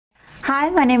Hi,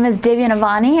 my name is Divya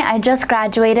Navani. I just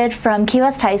graduated from Key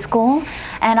West High School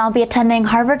and I'll be attending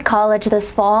Harvard College this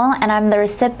fall, and I'm the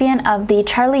recipient of the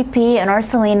Charlie P. and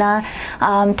Ursulina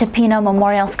Toppino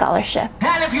Memorial Scholarship.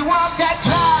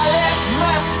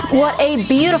 What a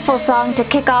beautiful song to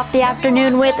kick off the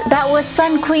afternoon with. That was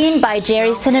Sun Queen by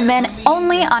Jerry Cinnamon,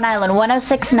 only on Island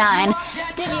 1069.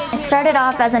 I started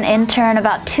off as an intern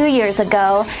about 2 years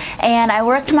ago, and I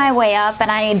worked my way up, and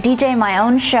I DJ my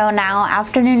own show now,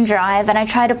 Afternoon Drive, and I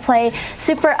try to play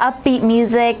super upbeat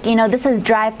music. You know, this is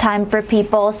drive time for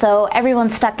people, so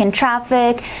everyone's stuck in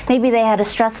traffic, maybe they had a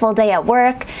stressful day at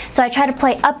work, so I try to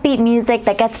play upbeat music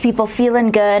that gets people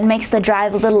feeling good, makes the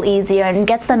drive a little easier, and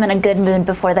gets them in a good mood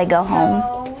before they go home.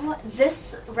 So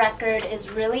this record is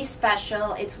really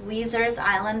special. It's Weezer's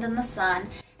Island in the Sun.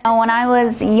 When I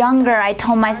was younger, I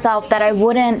told myself that I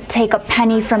wouldn't take a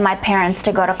penny from my parents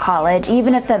to go to college,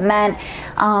 even if it meant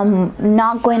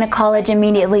not going to college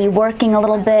immediately, working a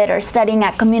little bit, or studying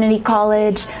at community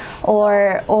college,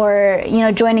 or you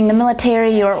know, joining the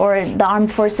military or the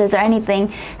armed forces or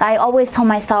anything. I always told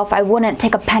myself I wouldn't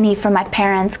take a penny from my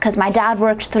parents, because my dad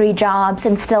worked 3 jobs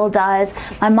and still does.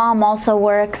 My mom also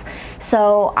works,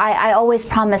 so I always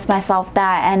promised myself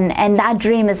that, and that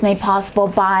dream is made possible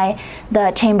by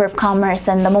the Chamber of Commerce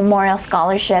and the Memorial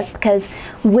Scholarship, because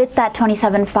with that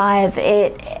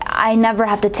 $27,500, I never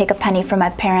have to take a penny from my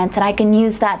parents, and I can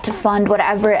use that to fund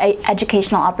whatever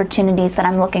educational opportunities that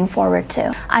I'm looking forward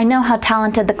to. I know how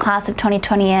talented the class of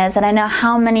 2020 is, and I know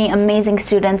how many amazing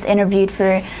students interviewed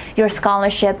for your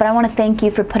scholarship, but I want to thank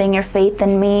you for putting your faith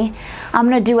in me. I'm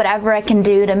going to do whatever I can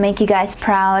do to make you guys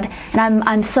proud, and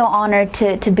I'm so honored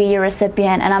to be your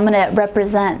recipient, and I'm going to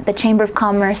represent the Chamber of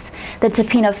Commerce, the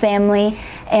Toppino family,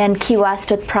 and Key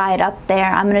West with pride up there.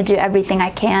 I'm going to do everything I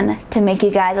can to make you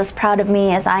guys as proud of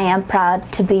me as I am proud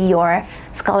to be your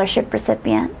scholarship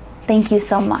recipient. Thank you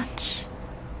so much.